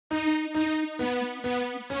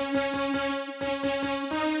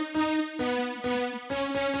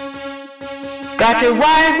Got you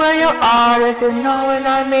right where you are, if you know what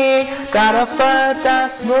I mean. Got a foot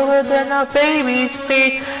that's smoother than a baby's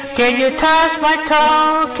feet. Can you touch my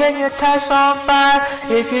toe? Can you touch on fire?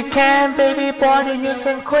 If you can, baby boy, then you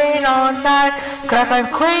can clean all night. Cause I'm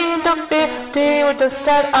clean to 50 with a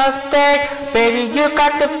set of steak. Baby, you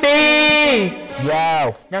got the feed.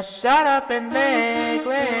 Yo. Now shut up and lick.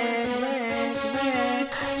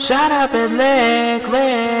 Shut up and lick.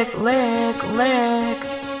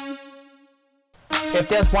 If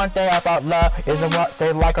there's one thing about love, is what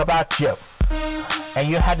they like about you, and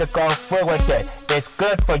you had to go through with it, it's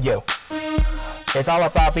good for you. It's all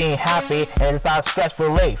about being happy, and it's about stress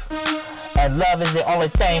relief. And love is the only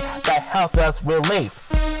thing that helps us relieve.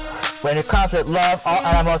 When it comes with love, all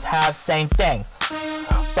animals have same thing.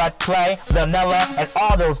 But play, vanilla, and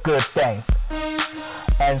all those good things.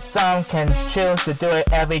 And some can choose to do it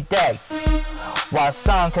every day, while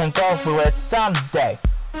some can go through it someday.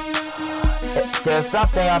 There's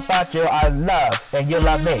something about you I love, and you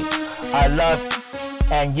love me. I love,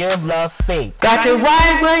 and you love feet. Got you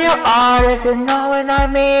right where you are, if you know what I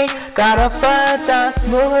mean. Got a foot that's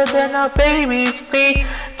smoother than a baby's feet.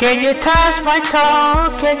 Can you touch my toe?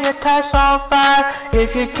 Can you touch on fire?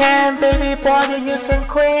 If you can, baby boy, then you can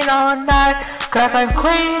clean all night. Cause I'm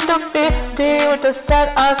clean to 50 with a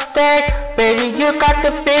set of steak. Baby, you got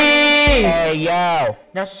the feed. Hey yo.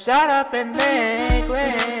 Now shut up and lick.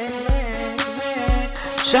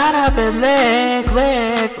 Shut up and lick.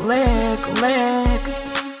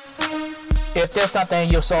 If there's something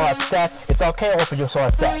you're so obsessed, it's okay if you're so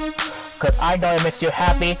obsessed. Cause I know it makes you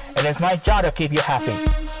happy, and it's my job to keep you happy.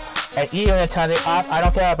 And even if you turn it off, I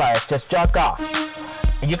don't care about it, just jerk off.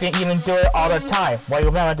 And you can even do it all the time, while you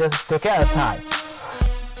remember this to get a time.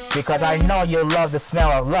 Because I know you love the smell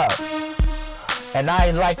of love. And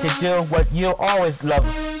I like to do what you always love.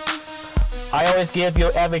 I always give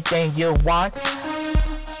you everything you want,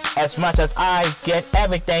 as much as I get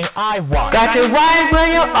everything I want. Got you right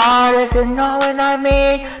where you are, if you know what I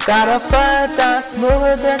mean. Got a foot that's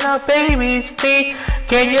smoother than a baby's feet.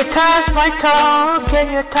 Can you touch my toe?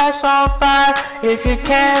 Can you touch on fire? If you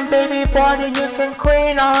can, baby boy, then you can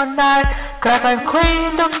clean all night. Cause I'm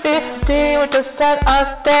clean to 50 with a set of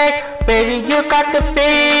steak. Baby, you got the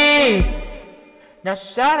feed. Now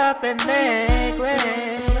shut up and lick.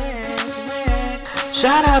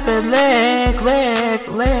 Shut up and lick.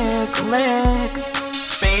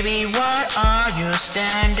 Baby, what are you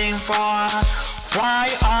standing for? Why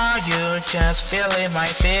are you just feeling my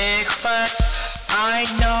big foot? I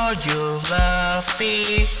know you love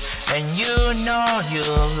feet, and you know you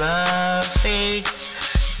love feet.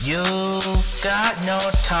 You got no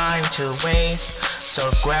time to waste,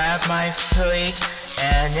 so grab my feet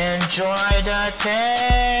and enjoy the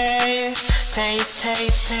taste.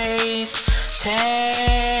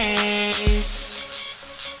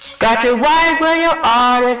 Got you right where you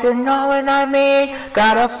are, if you know what I mean.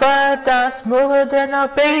 Got a foot that's smoother than a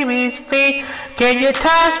baby's feet. Can you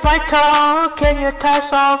touch my toe? Can you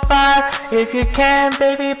touch on fire? If you can,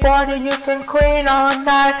 baby boy, then you can clean all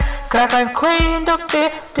night. Cause I'm clean to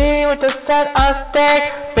 50 with a set of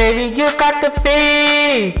steak. Baby, you got the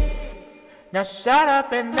feed. Now shut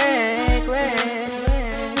up and lick.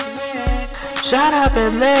 Shut up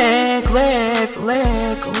and lick.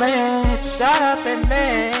 Shut up and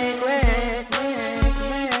lick.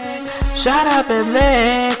 Shut up and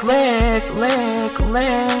lick.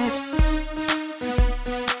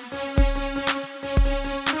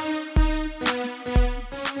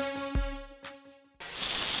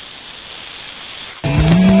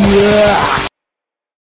 Yeah.